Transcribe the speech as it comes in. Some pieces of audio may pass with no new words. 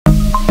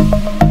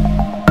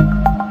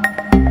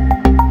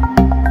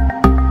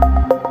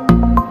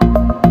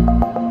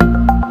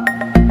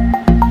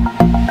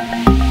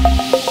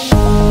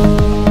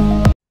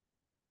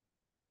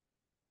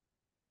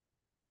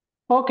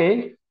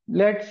Okay,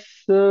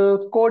 let's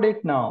code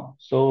it now.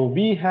 So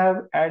we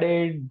have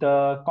added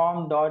the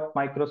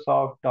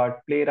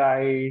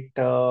com.microsoft.playwright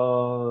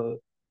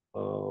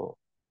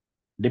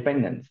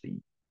dependency.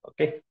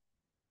 Okay,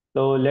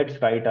 so let's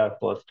write our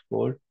first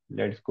code.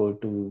 Let's go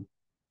to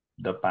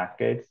the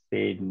package,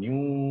 say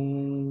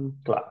new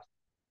class,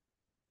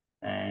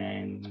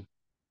 and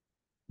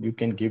you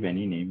can give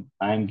any name.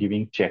 I'm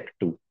giving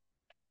check2,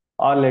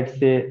 or let's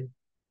say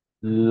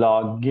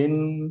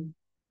login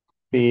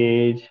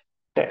page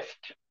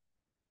test.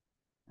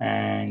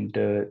 And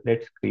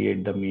let's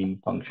create the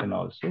main function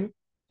also.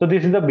 So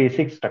this is the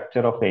basic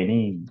structure of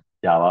any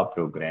Java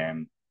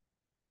program,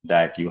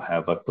 that you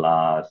have a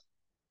class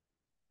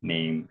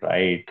name,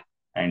 right?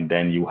 And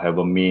then you have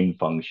a main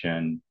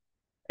function.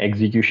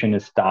 Execution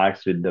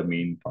starts with the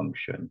main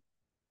function,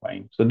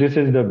 right? So this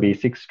is the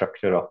basic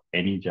structure of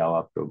any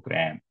Java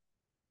program.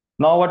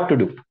 Now what to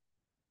do?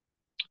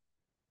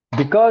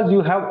 Because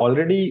you have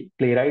already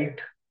Playwright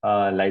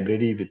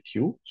library with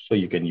you, so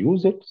you can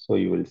use it. So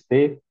you will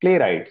say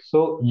Playwright.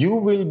 So you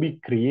will be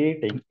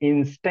creating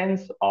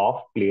instance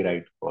of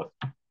Playwright first.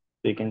 So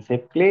you can say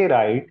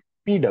Playwright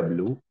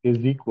pw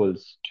is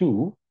equals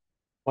to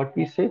what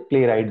we say,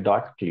 Playwright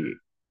dot create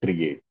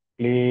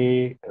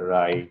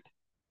Playwright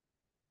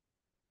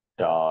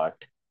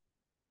dot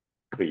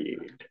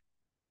create.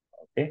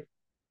 Okay.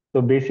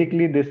 So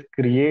basically, this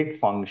create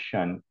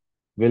function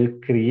will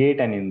create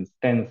an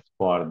instance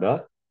for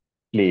the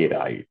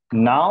Playwright.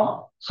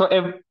 Now, so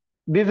if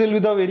this will be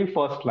the very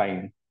first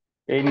line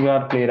in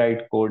your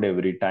Playwright code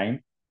every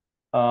time.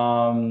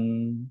 How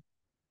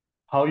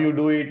you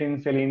do it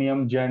in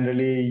Selenium?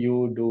 Generally,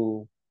 you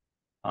do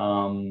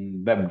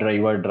web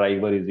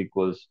driver is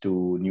equals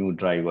to new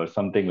driver,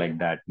 something like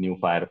that, new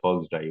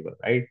Firefox driver,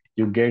 right?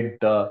 You get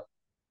the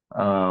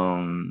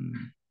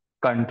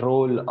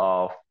control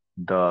of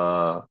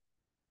the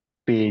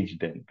page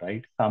then,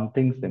 right?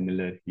 Something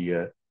similar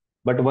here.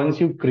 But once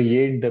you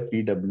create the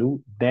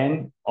PW,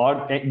 then,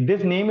 or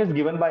this name is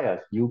given by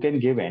us, you can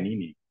give any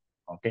name.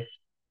 Okay.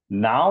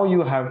 Now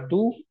you have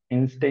to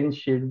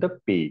instantiate the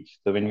page.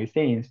 So when we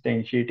say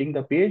instantiating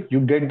the page, you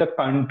get the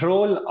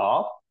control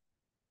of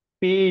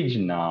page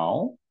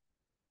now.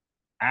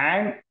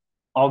 And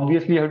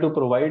obviously you have to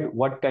provide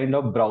what kind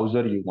of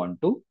browser you want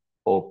to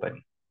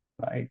open,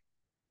 right?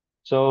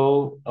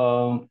 So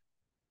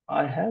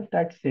I have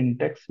that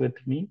syntax with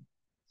me.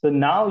 So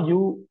now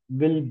you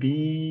will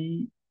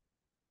be,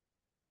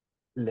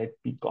 let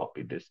me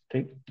copy this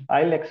thing.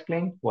 I'll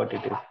explain what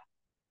it is.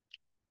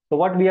 So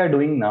what we are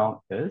doing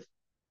now is,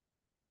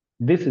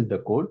 this is the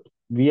code.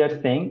 We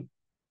are saying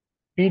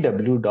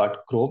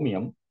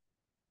pw.chromium.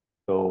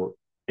 So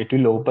it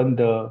will open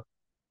the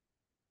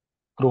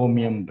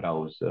Chromium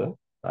browser,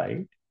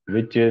 right?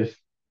 Which is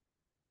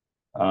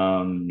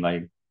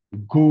like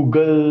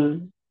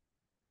Google,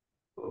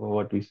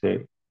 what we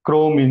say,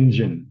 Chrome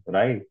engine,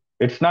 right?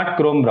 It's not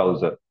Chrome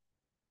browser.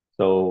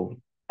 So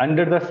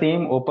under the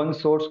same open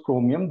source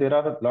Chromium, there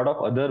are a lot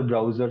of other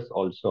browsers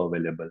also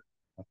available.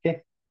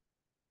 Okay.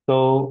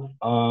 So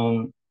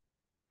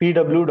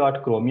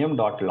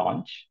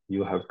pw.chromium.launch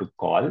you have to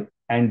call.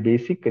 And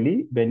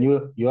basically, when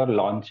you are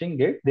launching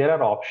it, there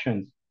are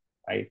options,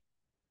 right?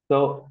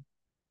 So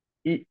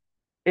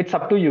it's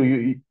up to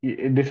you.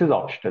 This is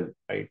optional,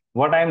 right?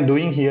 What I'm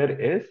doing here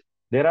is,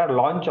 there are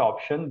launch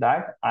options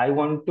that I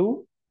want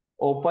to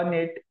open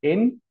it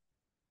in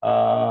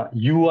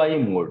UI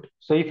mode.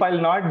 So if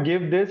I'll not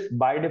give this,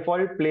 by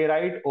default,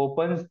 Playwright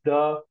opens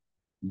the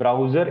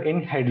browser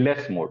in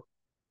headless mode,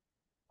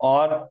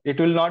 or it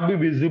will not be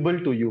visible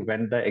to you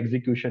when the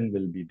execution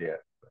will be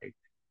there, right?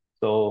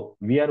 So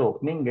we are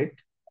opening it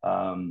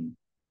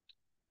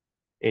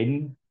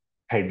in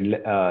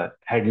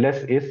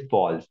headless is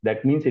false.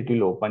 That means it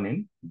will open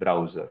in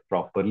browser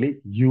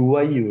properly.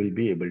 UI you will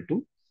be able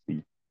to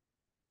see.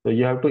 So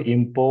you have to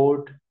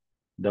import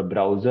the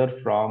browser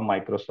from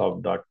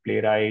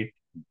Microsoft.Playwright.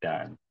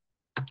 Done.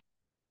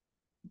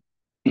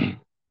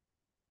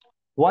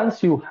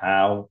 Once you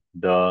have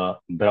the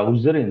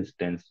browser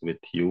instance with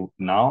you,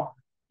 now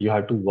you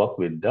have to work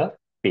with the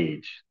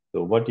page.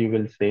 So what you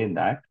will say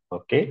that,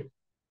 okay,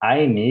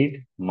 I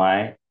need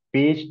my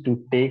page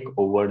to take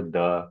over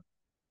the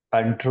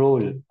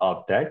control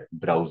of that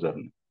browser.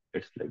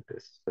 It's like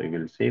this. So you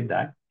will say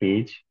that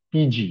page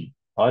PG,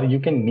 or you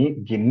can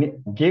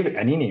give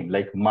any name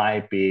like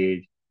my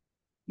page,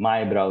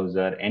 my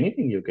browser,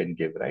 anything you can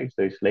give, right?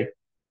 So it's like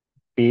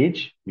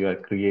page, you are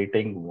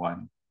creating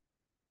one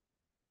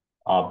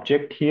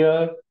object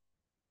here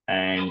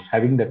and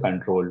having the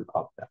control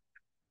of that.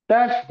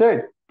 That's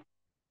it.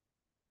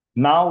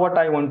 Now what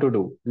I want to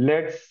do,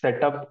 let's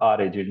set up our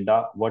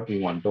agenda, what we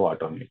want to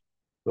automate.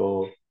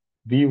 So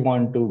we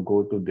want to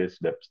go to this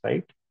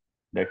website.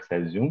 Let's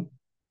assume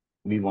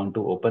we want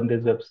to open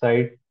this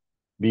website.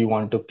 We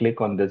want to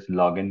click on this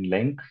login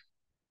link,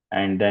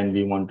 and then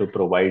we want to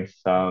provide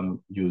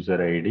some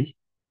user ID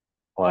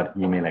or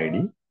email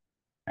ID.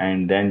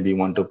 And then we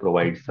want to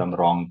provide some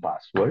wrong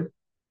password.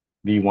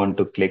 We want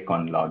to click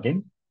on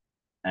login.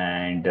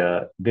 and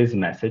this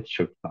message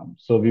should come.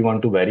 So we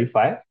want to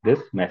verify this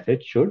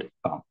message should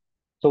come.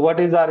 So what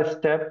is our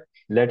step?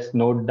 Let's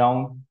note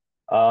down.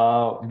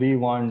 We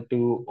want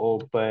to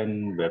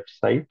open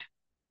website.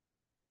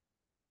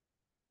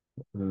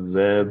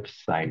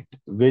 Website.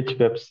 Which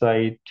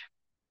website?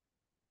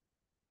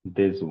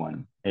 This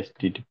one,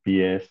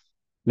 HTTPS.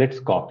 Let's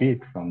copy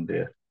it from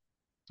there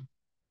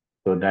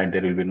so that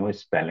there will be no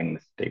spelling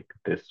mistake.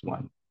 This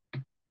one.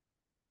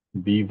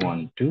 We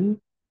want to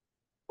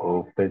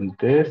open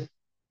this.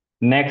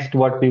 Next,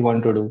 what we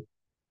want to do?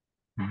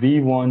 We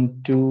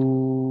want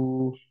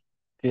to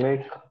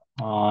click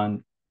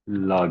on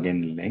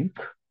login link.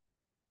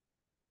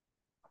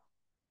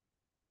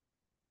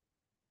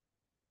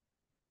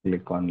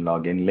 Click on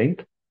login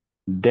link.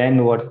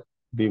 Then what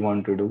we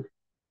want to do?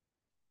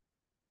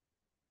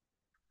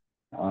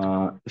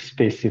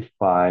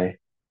 Specify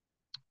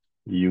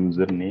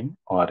username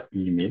or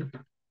email,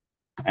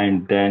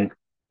 and then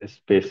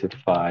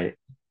specify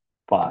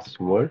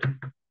password,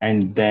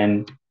 and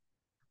then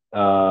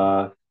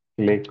uh,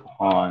 click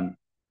on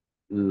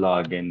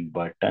login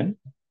button,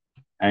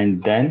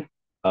 and then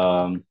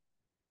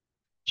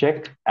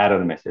check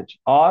error message,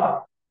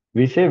 or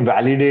we say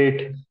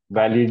validate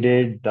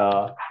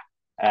the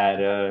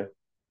error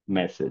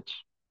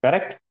message.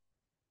 Correct?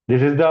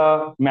 This is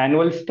the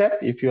manual step.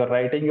 If you are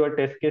writing your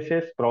test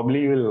cases,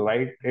 probably you will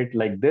write it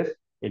like this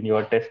in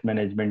your test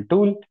management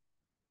tool.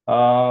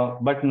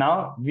 But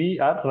now we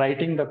are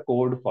writing the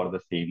code for the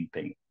same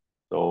thing.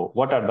 So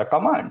what are the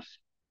commands?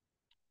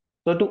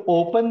 So to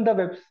open the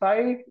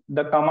website,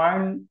 the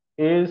command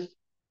is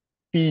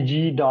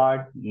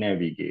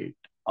pg.navigate,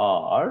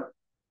 or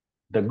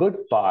the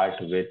good part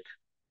with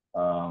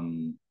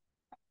um,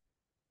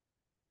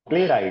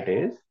 Playwright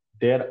is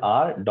there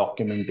are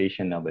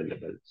documentation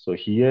available. So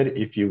here,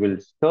 if you will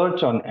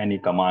search on any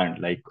command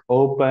like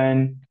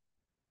open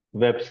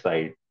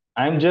website,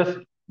 I'm just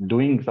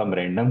doing some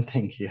random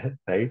thing here,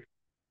 right?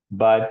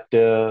 But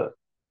there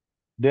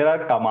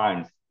are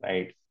commands,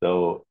 right?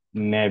 So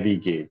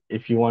navigate.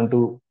 If you want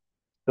to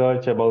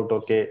search about,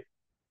 okay,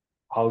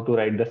 how to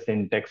write the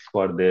syntax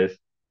for this,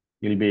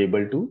 you'll be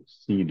able to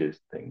see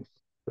these things.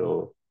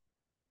 So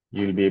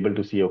you'll be able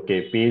to see,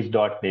 okay,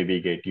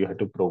 page.navigate, you have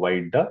to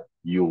provide the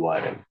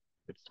URL.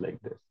 It's like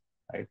this,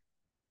 right?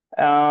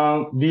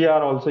 We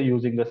are also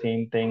using the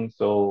same thing.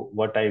 So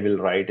what I will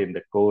write in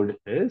the code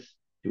is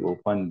to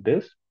open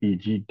this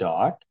pg.navigate,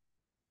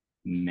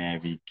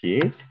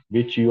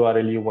 which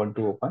URL you want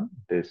to open?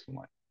 This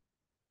one.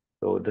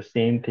 So the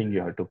same thing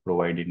you have to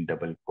provide in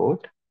double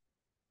quote.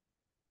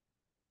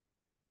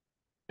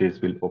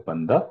 This will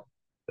open the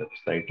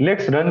website.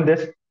 Let's run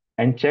this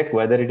and check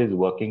whether it is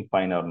working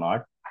fine or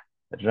not.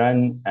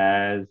 Run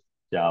as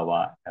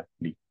Java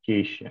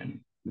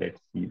application.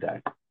 Let's see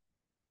that.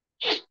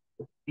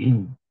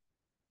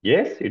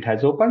 Yes, it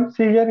has opened.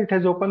 See here, it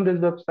has opened this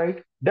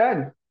website.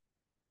 Done.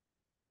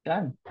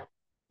 Done.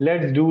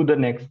 Let's do the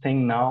next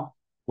thing now.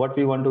 What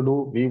we want to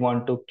do, we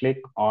want to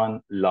click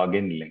on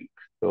login link.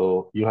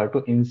 So you have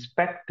to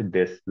inspect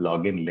this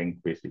login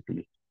link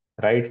basically.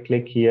 Right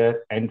click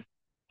here and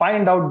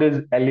find out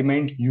this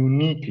element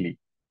uniquely.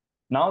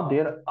 Now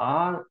there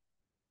are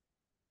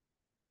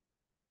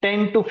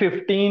 10 to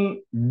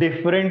 15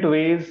 different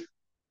ways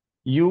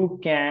you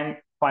can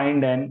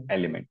find an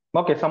element.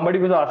 Okay, somebody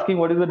was asking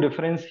what is the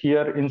difference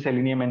here in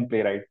Selenium and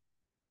Playwright.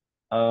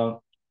 Uh,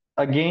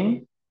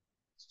 Again,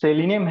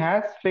 Selenium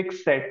has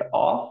fixed set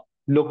of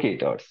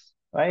locators,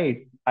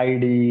 right?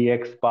 ID,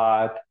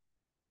 XPath,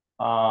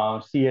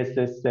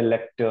 CSS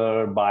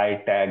selector,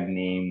 by tag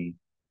name,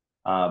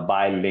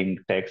 by link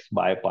text,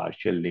 by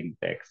partial link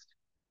text.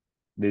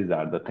 These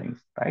are the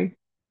things, right?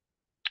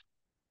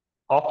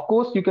 Of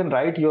course, you can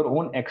write your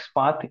own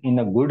XPath in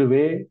a good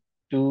way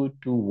to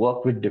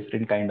work with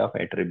different kind of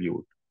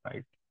attribute,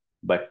 right?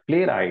 But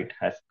Playwright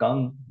has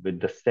come with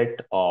the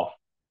set of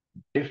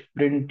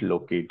different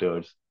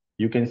locators.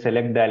 You can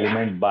select the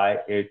element by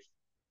its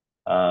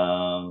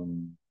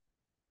um,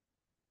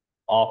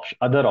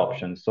 other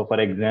options. So for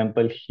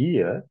example,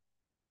 here,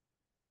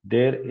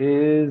 there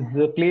is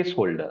a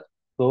placeholder.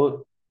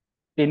 So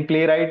in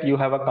Playwright, you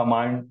have a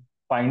command,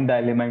 find the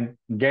element,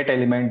 get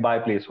element by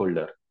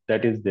placeholder.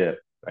 That is there,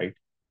 right?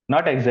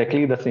 Not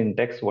exactly the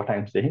syntax, what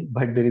I'm saying,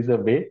 but there is a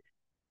way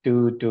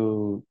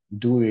to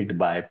do it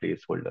by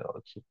placeholder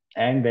also.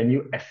 And when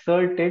you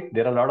assert it,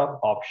 there are a lot of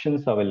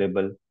options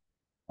available,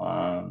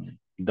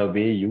 the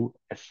way you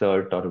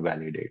assert or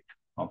validate.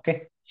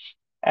 Okay.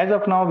 As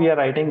of now, we are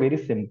writing very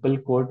simple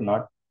code,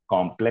 not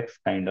complex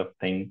kind of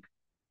thing.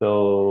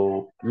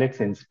 So let's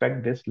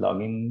inspect this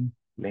login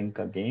link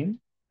again,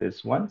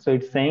 this one. So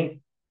it's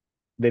saying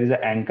there is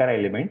an anchor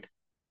element,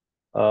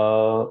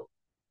 uh,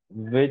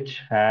 which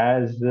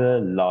has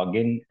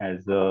login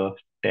as a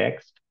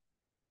text.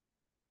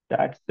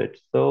 That's it.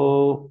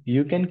 So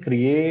you can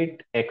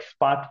create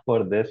XPath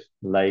for this,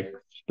 like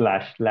 /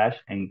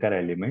 anchor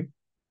element,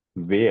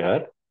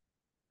 where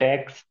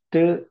text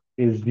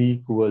is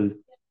equal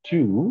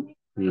to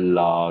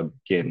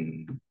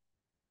login.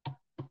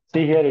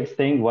 See here, it's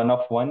saying 1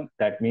 of 1.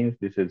 That means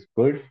this is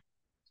good.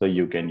 So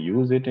you can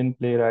use it in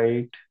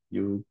Playwright.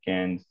 You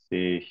can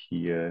say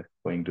here,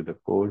 going to the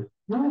code,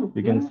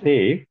 you can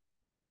say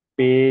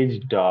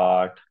page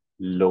dot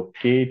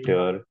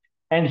locator.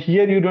 And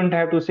here you don't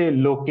have to say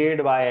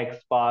locate by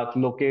XPath,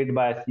 locate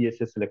by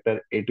CSS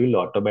selector. It will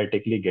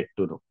automatically get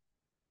to know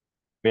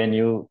when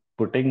you're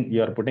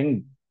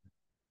putting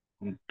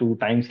two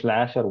times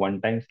slash or one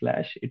time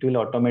slash. It will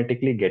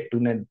automatically get to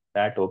know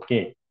that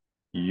okay,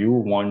 you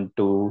want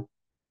to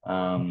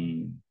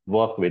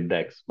work with the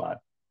XPath.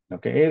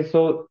 Okay,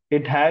 so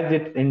it has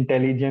its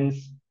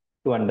intelligence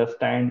to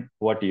understand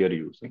what you're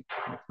using.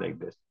 It's like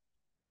this.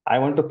 I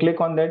want to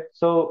click on that.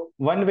 So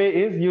one way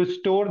is you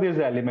store this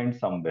element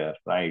somewhere,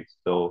 right?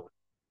 So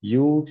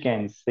you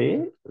can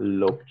say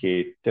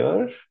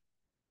locator,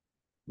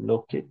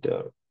 locator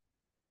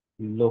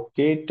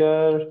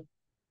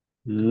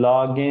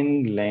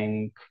login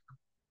link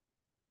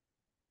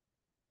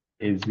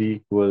is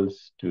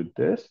equals to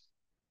this.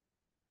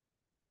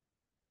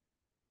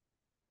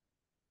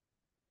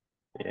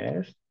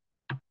 Yes.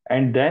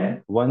 And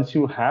then once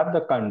you have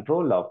the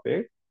control of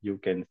it, you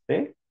can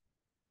say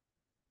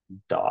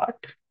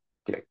dot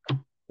click.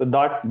 So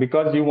dot,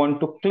 because you want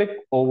to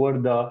click over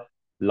the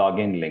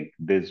login link,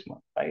 this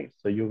one, right?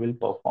 So you will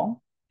perform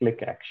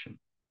click action.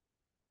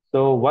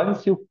 So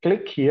once you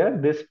click here,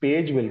 this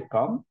page will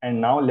come.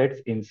 And now let's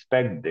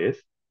inspect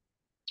this.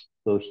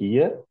 So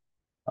here,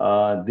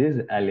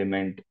 this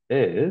element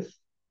is,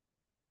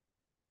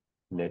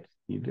 let's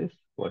see this,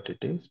 what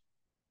it is.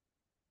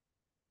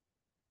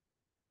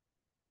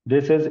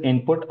 This is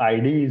input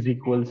ID is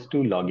equals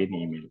to login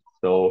email.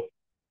 So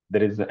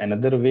there is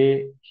another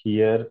way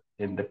here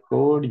in the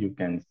code. You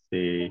can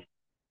say,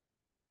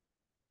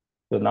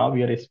 so now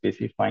we are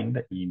specifying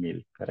the email,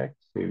 correct?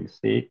 So you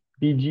say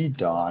pg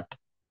dot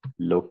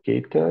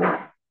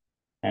locator,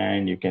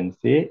 and you can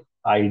say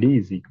ID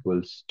is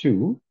equals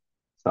to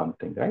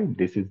something, right?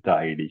 This is the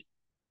ID.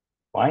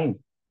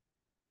 Fine.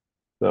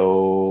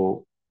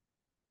 So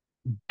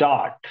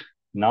dot.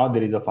 Now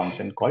there is a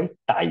function called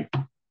type.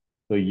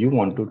 So you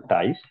want to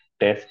type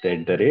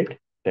test@test.com.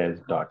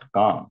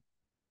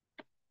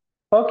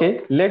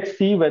 Okay, let's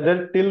see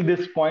whether till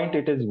this point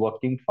it is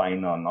working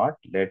fine or not.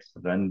 Let's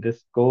run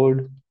this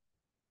code.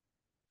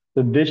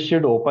 So this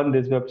should open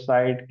this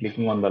website,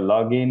 clicking on the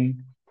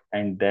login,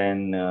 and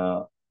then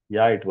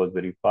yeah, it was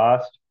very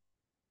fast.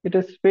 It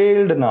has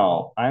failed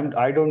now.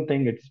 I don't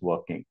think it's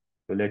working.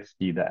 So let's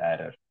see the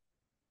error.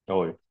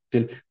 Oh,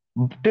 it's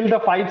till the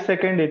 5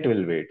 second it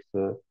will wait.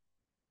 So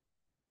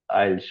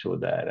I'll show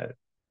the error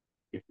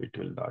if it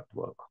will not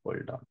work.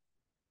 Hold on.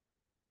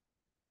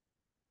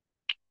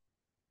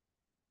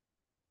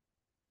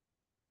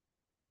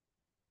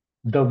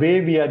 The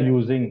way we are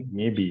using,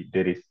 maybe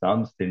there is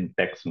some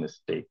syntax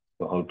mistake.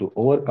 So how to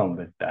overcome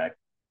with that?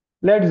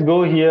 Let's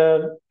go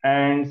here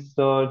and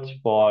search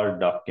for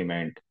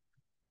document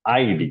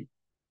ID.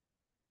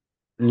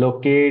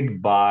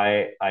 Locate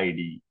by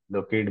ID.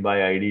 Locate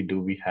by ID.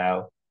 Do we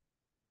have?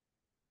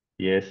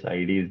 Yes,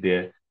 ID is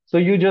there. So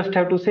you just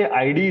have to say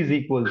ID is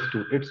equals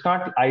to. It's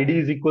not ID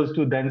is equals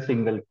to then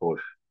single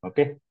quote.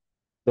 Okay.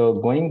 So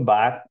going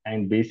back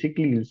and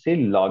basically you'll say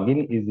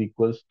login is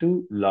equals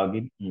to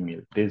login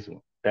email. This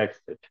one. That's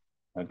it.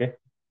 Okay.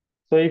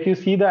 So if you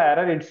see the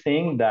error, it's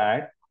saying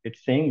that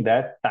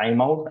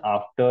timeout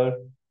after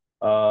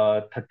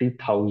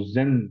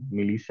 30,000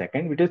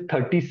 millisecond, which is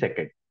 30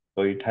 seconds.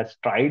 So it has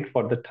tried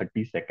for the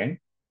 30 second.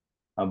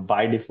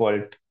 By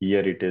default,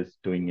 here it is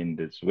doing in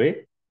this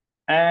way.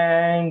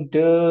 And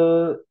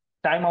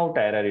timeout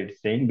error, it's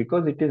saying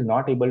because it is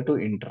not able to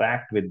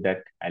interact with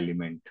that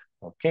element.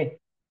 Okay.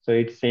 So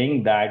it's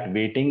saying that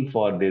waiting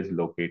for this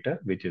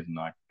locator, which is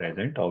not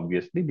present,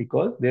 obviously,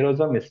 because there was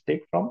a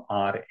mistake from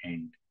our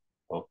end.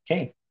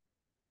 Okay.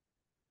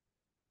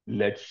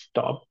 Let's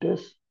stop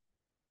this.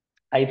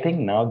 I think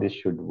now this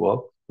should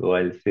work. So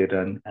I'll say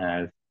run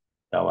as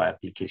Java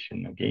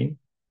application again.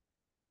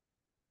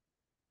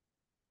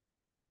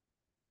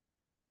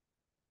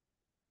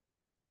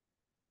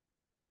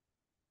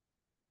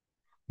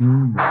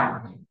 Hmm.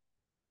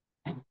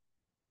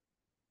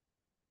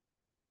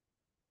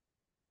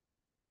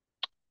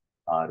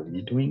 Are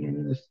we doing any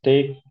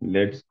mistake?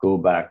 Let's go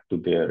back to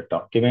their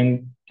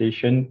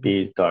documentation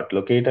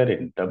page.locator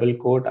in double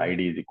quote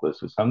ID is equals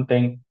to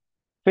something.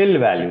 Fill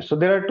value. So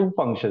there are two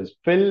functions,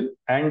 fill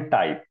and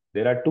type.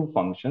 There are two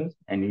functions,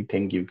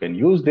 anything you can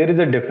use. There is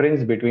a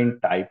difference between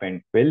type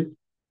and fill.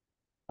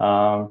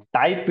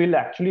 Type will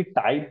actually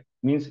type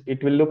means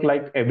it will look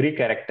like every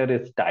character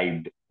is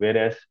typed.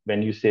 Whereas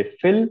when you say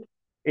fill,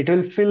 it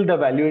will fill the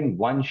value in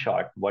one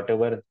shot,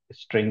 whatever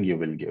string you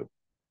will give.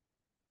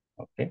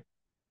 Okay.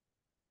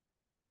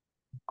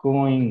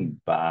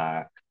 Going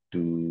back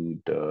to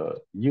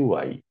the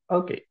UI.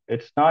 Okay,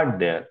 it's not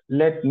there.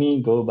 Let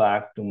me go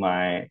back to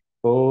my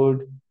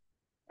code.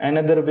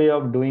 Another way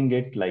of doing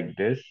it like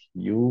this,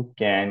 you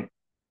can,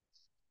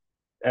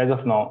 as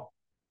of now,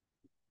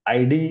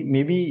 ID,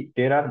 maybe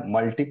there are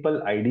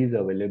multiple IDs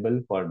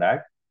available for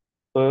that.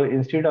 So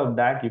instead of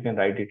that, you can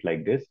write it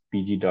like this,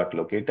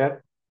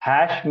 pg.locator.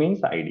 Hash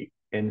means ID.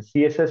 in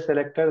CSS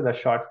selector, the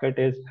shortcut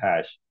is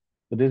hash.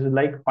 So this is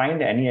like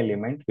find any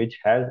element which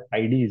has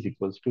ID is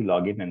equals to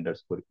login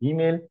underscore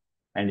email,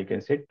 and you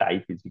can say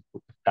type is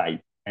equal to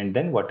type, and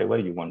then whatever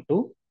you want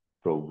to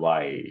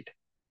provide.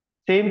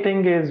 Same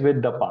thing is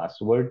with the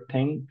password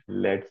thing.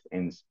 Let's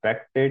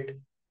inspect it.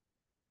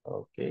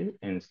 Okay,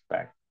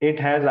 inspect. It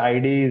has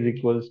ID is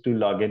equals to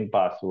login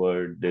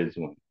password, this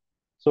one.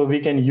 So we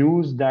can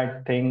use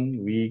that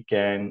thing. We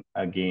can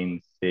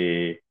again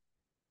say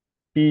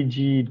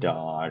pg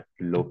dot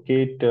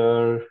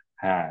locator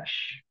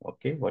hash.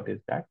 Okay, what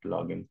is that?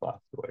 Login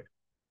password.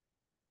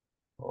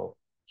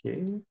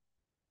 Okay,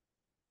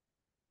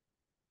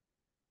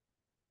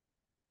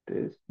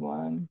 this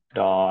one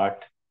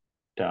dot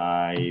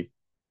type,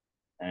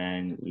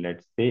 and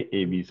let's say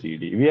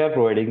ABCD. We are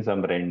providing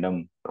some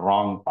random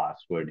wrong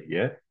password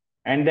here.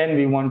 And then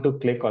we want to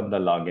click on the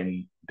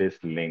login, this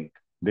link,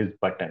 this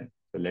button.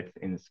 So let's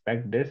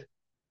inspect this.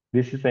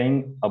 This is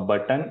saying a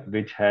button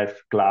which has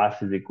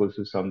class is equals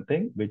to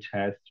something, which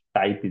has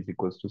type is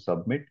equals to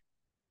submit,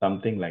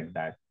 something like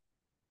that.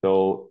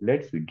 So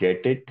let's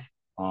get it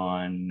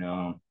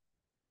on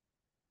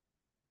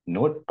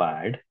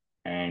Notepad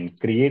and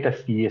create a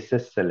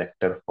CSS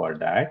selector for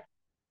that.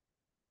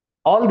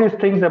 All these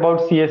things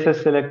about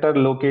CSS selector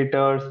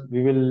locators,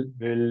 we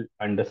will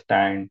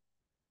understand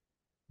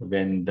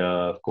when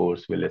the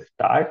course will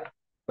start.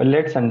 But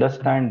let's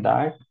understand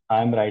that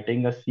I'm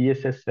writing a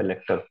CSS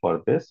selector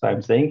for this. So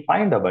I'm saying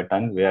find a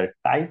button where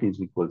type is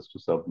equals to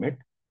submit,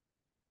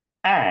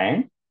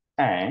 and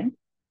and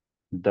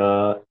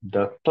the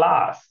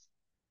class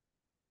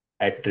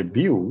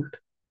attribute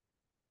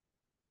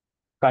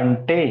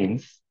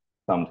contains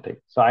something.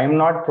 So I'm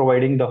not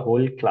providing the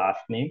whole class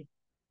name.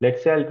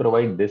 Let's say I'll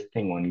provide this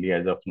thing only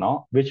as of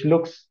now, which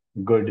looks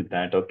good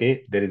that,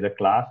 okay, there is a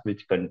class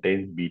which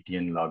contains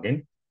BTN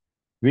login.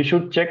 We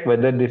should check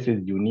whether this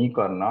is unique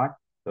or not.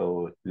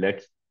 So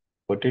let's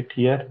put it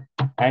here,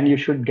 and you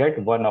should get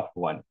one of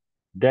one.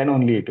 Then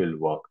only it will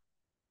work.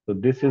 So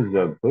this is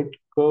a good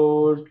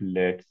code.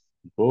 Let's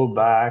go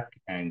back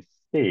and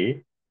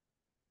say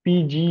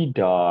pg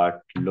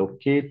dot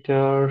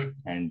locator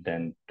and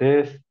then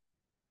this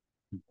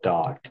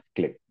dot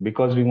click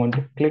because we want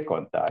to click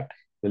on that.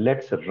 So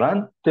let's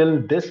run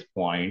till this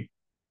point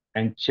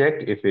and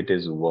check if it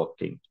is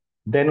working.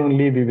 Then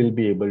only we will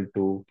be able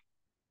to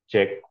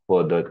check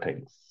further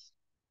things.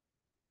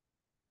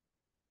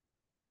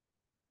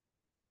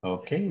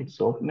 Okay,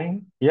 it's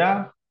opening.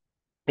 Yeah,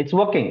 it's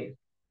working.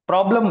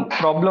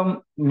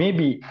 Problem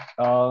maybe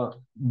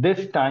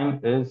this time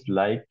is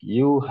like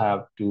you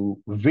have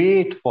to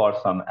wait for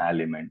some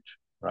element,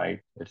 right?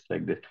 It's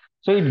like this.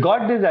 So it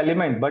got this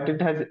element, but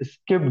it has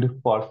skipped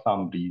for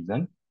some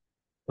reason.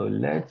 So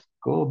let's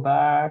go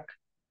back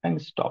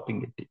and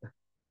stopping it here.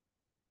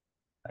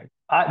 Right.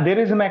 There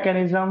is a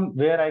mechanism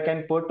where I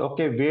can put,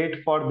 okay,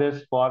 wait for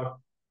this for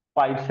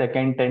 5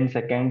 seconds, 10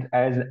 seconds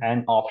as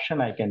an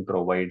option I can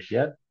provide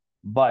here.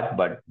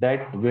 But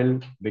that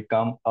will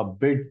become a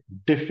bit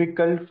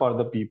difficult for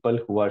the people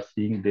who are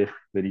seeing this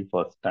very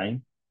first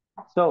time.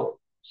 So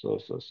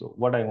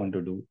what I want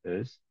to do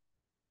is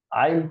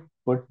I'll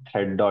put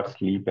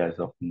thread.sleep as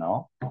of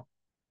now.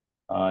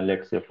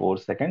 Let's say 4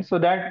 seconds, so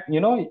that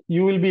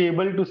you will be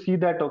able to see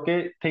that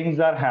okay, things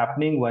are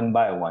happening one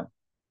by one.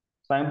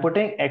 So I'm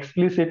putting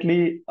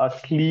explicitly a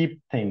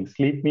sleep thing.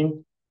 Sleep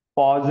means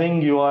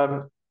pausing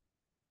your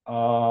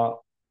uh,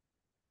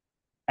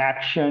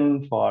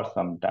 action for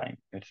some time.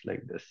 It's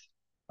like this.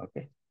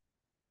 Okay.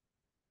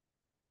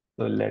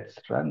 So let's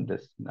run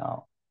this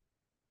now.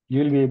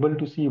 You'll be able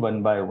to see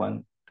one by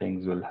one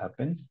things will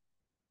happen.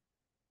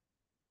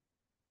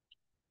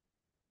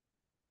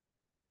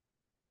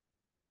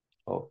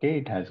 Okay,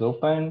 it has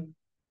opened.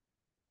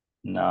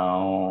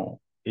 Now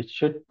it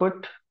should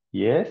put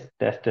yes,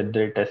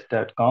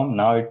 test@test.com.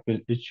 Now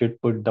it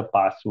should put the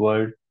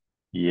password,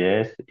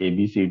 yes,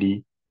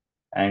 ABCD,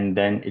 and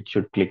then it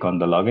should click on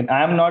the login.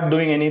 I am not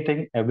doing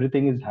anything.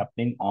 Everything is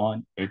happening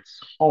on its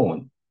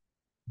own.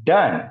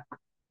 Done.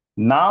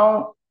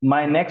 Now,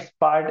 my next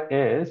part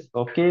is,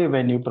 okay,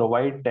 when you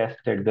provide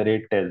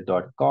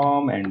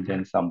test@test.com and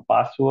then some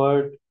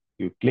password,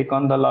 you click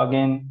on the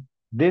login,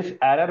 this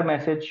error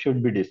message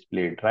should be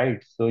displayed,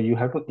 right? So you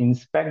have to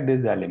inspect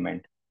this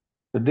element.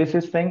 So this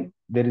is saying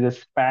there is a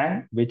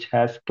span which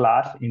has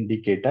class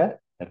indicator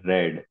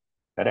red,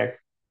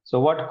 correct? So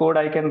what code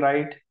I can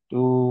write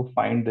to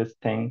find this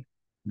thing?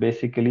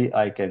 Basically,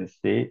 I can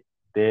say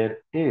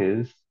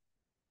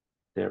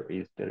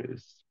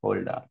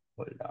hold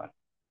on.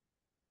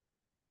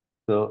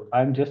 So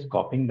I'm just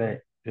copying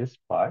this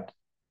part.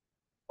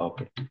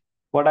 Okay.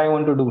 What I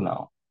want to do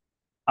now,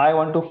 I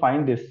want to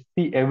find this.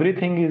 See,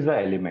 everything is an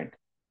element.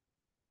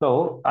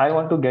 So I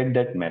want to get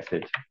that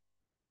message.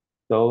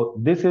 So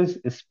this is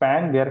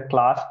span where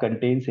class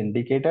contains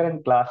indicator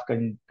and class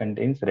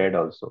contains red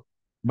also.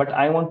 But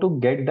I want to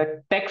get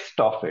the text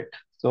of it.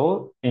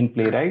 So in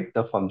Playwright,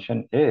 the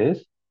function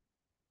is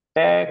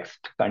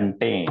text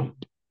contain.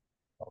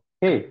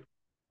 Okay.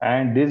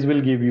 And this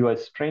will give you a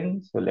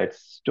string. So let's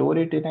store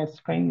it in a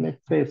string.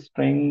 Let's say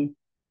string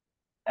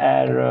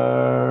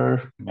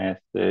error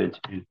message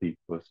is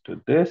equals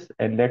to this,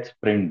 and let's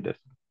print this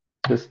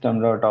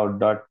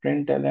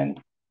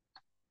system.out.println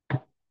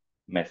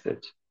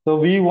message. So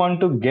we want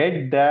to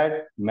get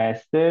that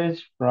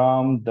message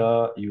from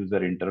the user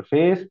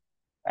interface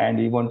and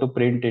we want to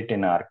print it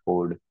in our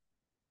code.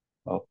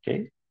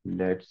 Okay,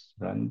 let's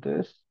run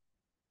this.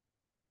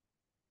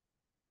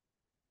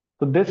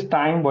 So this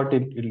time what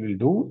it will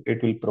do,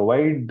 it will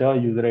provide the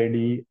user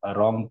ID, a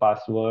wrong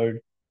password,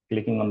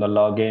 clicking on the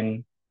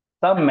login.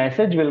 Some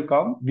message will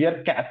come. We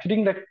are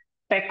capturing the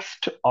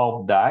text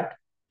of that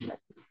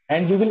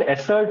and we will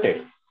assert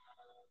it.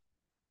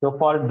 So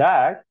for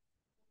that,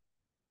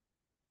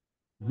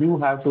 you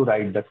have to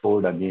write the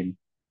code again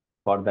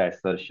for the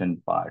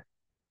assertion part.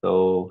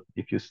 So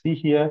if you see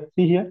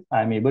here,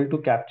 I'm able to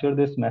capture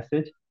this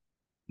message.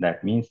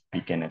 That means we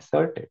can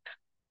assert it.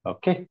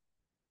 Okay.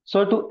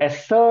 So to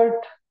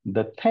assert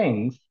the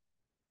things,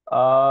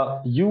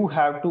 you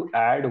have to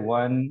add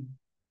one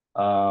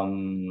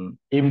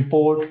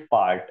import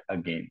part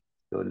again.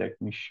 So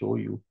let me show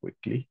you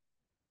quickly.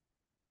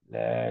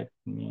 Let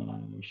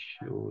me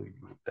show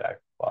you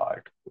that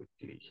part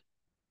quickly.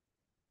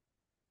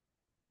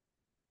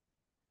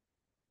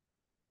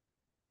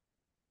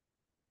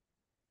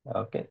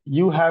 Okay,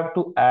 you have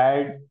to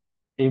add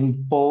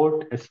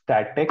import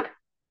static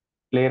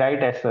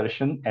playwright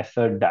assertion,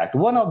 assert that.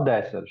 One of the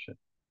assertion.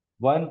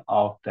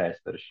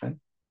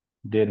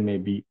 There may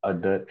be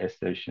other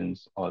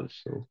assertions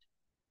also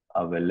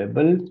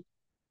available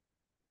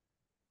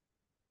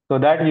so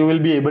that you will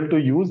be able to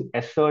use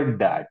assert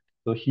that.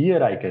 So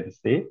here I can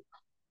say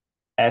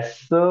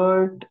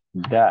assert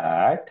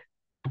that.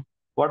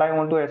 What I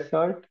want to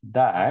assert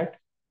that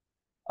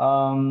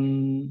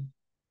um,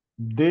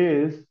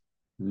 this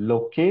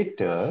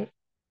locator,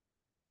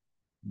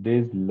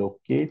 this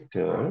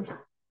locator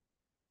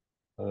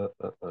uh,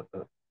 uh, uh,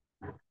 uh,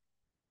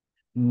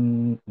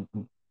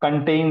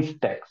 contains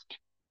text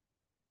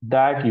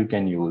that you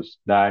can use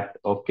that.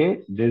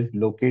 Okay, this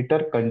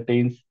locator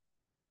contains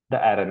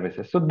the error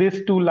message. So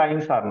these two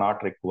lines are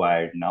not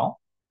required now.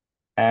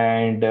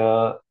 And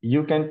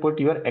you can put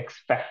your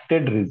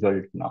expected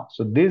result now.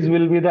 So this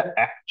will be the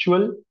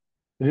actual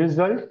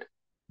result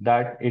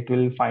that it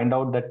will find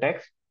out the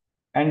text.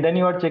 And then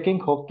you are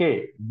checking,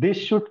 okay, this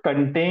should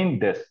contain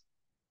this.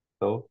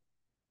 So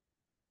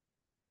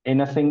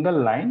in a single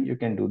line, you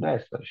can do the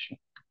assertion.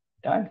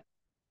 Done.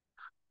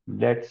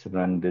 Let's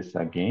run this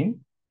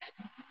again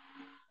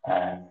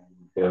and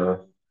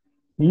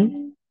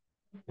see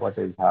what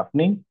is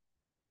happening.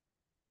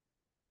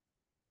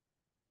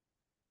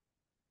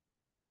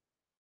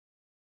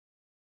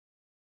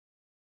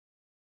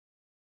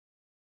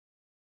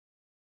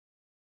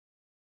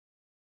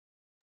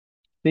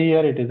 See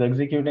here, it is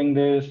executing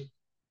this.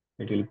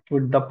 It will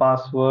put the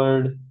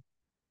password.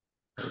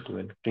 It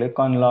will click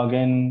on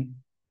login.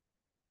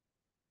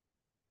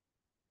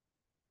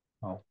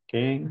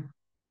 Okay.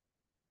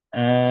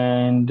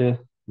 And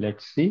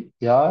let's see.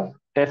 Yeah,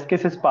 test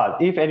case is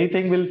passed. If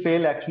anything will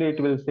fail, actually, it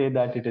will say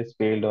that it is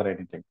failed or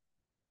anything.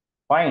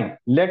 Fine.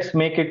 Let's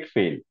make it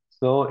fail.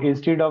 So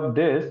instead of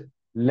this,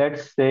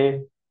 let's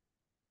say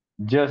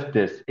just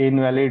this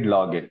invalid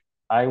login.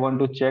 I want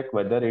to check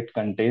whether it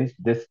contains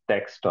this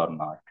text or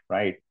not,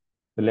 right?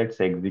 So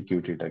let's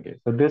execute it again.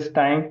 So this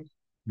time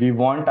we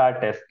want our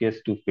test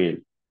case to fail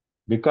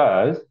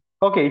because,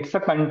 okay, it's a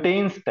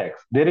contains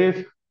text. There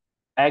is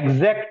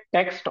exact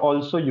text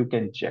also you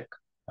can check.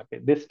 Okay,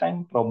 this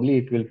time probably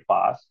it will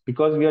pass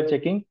because we are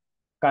checking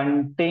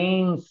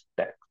contains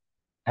text.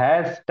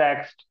 Has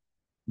text,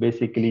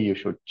 basically you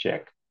should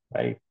check,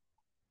 right?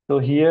 So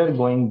here,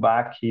 going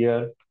back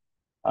here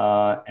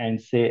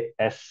and say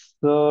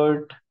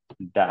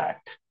that,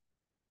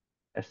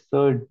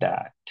 assert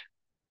that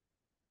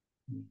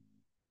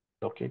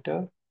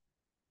locator.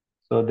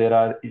 So there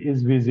are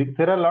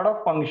a lot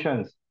of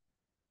functions.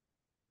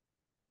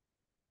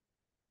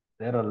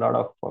 There are a lot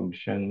of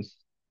functions.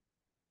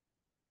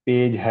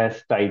 Page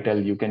has title.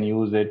 You can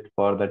use it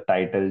for the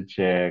title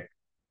check,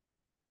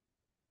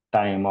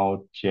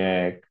 timeout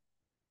check,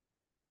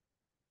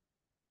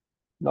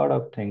 lot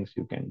of things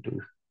you can do.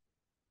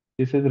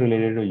 This is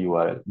related to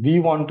URL. We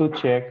want to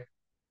check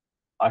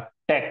a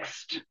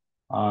text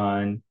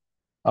on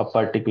a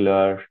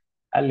particular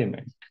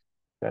element,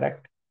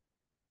 correct?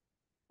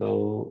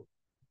 So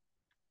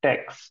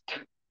text,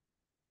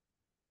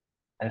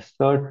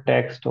 assert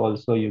text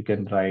also you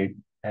can write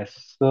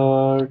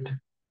assert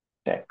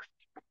text.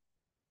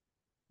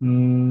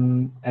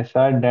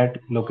 Assert that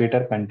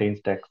locator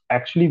contains text.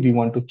 Actually, we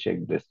want to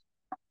check this.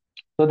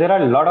 So there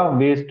are a lot of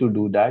ways to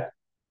do that.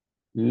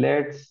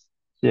 Let's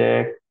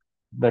check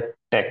the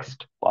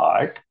text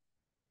part.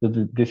 So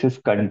this is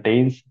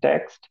contains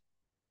text.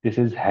 This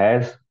is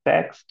has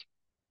text.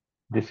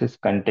 This is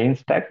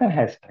contains text and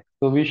has text.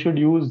 So we should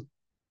use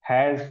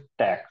has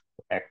text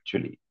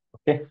actually.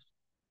 Okay.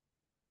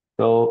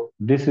 So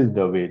this is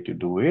the way to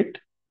do it.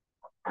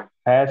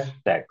 Has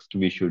text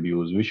we should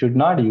use. We should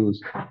not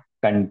use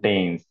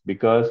contains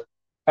because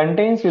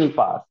contains will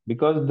pass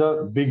because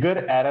the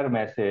bigger error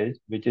message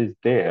which is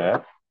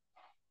there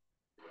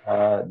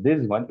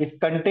this one, it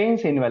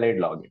contains invalid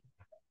login.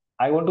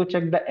 I want to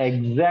check the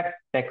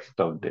exact text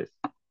of this.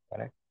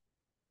 Correct.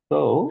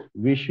 So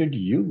we should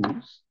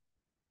use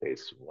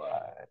this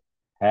one.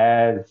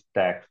 Has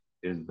text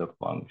is the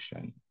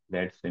function.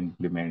 Let's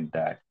implement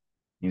that.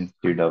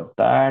 Instead of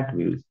that,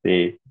 we'll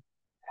say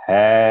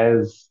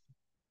has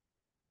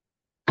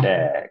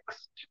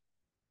text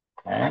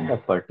and a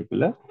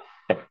particular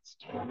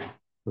text.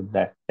 So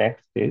that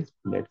text is,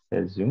 let's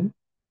assume,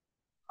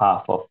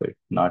 half of it,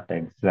 not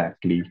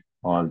exactly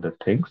all the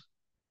things.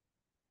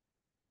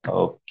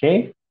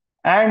 Okay.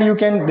 And you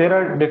can, there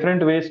are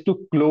different ways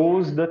to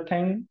close the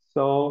thing.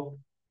 So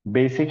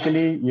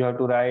basically, you have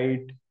to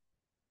write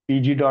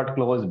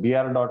pg.close,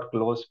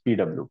 br.close,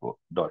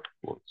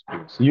 pw.close.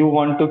 You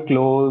want to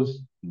close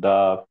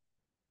the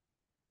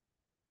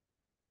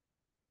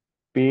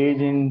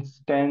page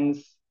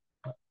instance,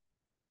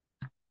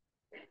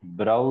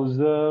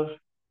 browser,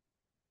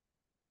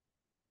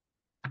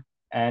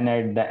 and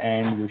at the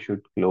end, you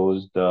should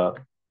close the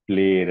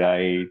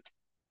Playwright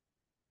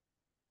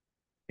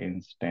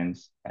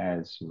instance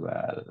as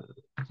well.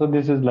 So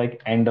this is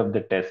like end of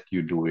the test,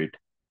 you do it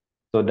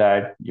so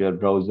that your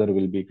browser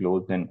will be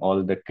closed and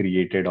all the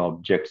created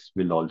objects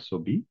will also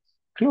be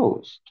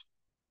closed.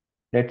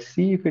 Let's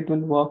see if it will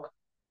work.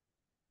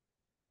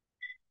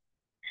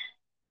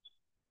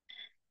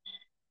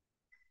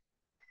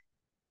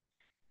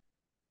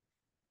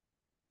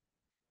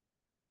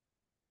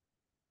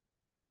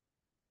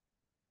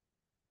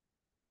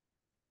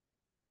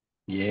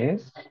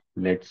 Yes,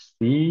 let's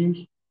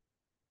see.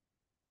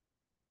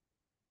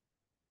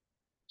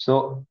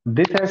 So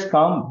this has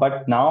come,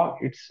 but now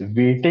it's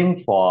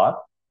waiting for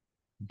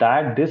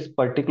that this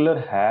particular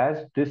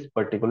has this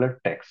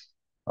particular text.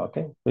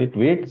 Okay, so it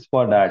waits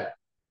for that.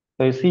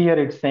 So you see here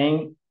it's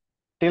saying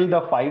till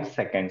the 5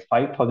 seconds,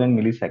 5,000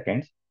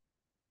 milliseconds,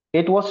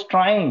 it was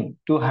trying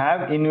to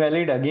have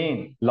invalid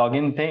again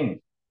login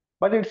thing,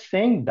 but it's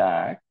saying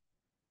that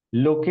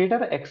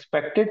locator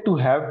expected to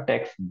have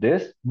text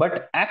this,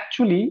 but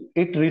actually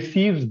it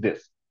receives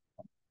this.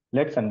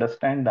 Let's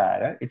understand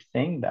that. It's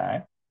saying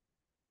that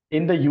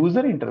in the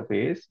user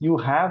interface, you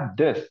have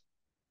this,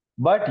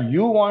 but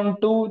you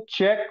want to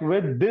check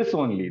with this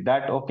only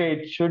that, okay,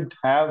 it should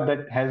have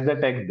that has the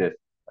text this.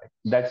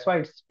 That's why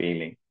it's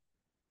failing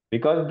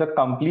because the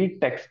complete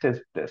text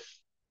is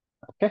this.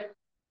 Okay.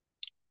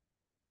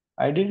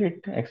 I did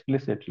it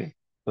explicitly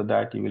so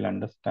that you will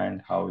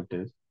understand how it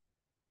is.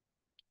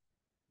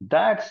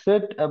 That's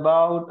it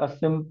about a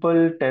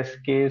simple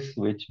test case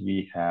which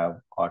we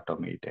have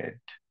automated.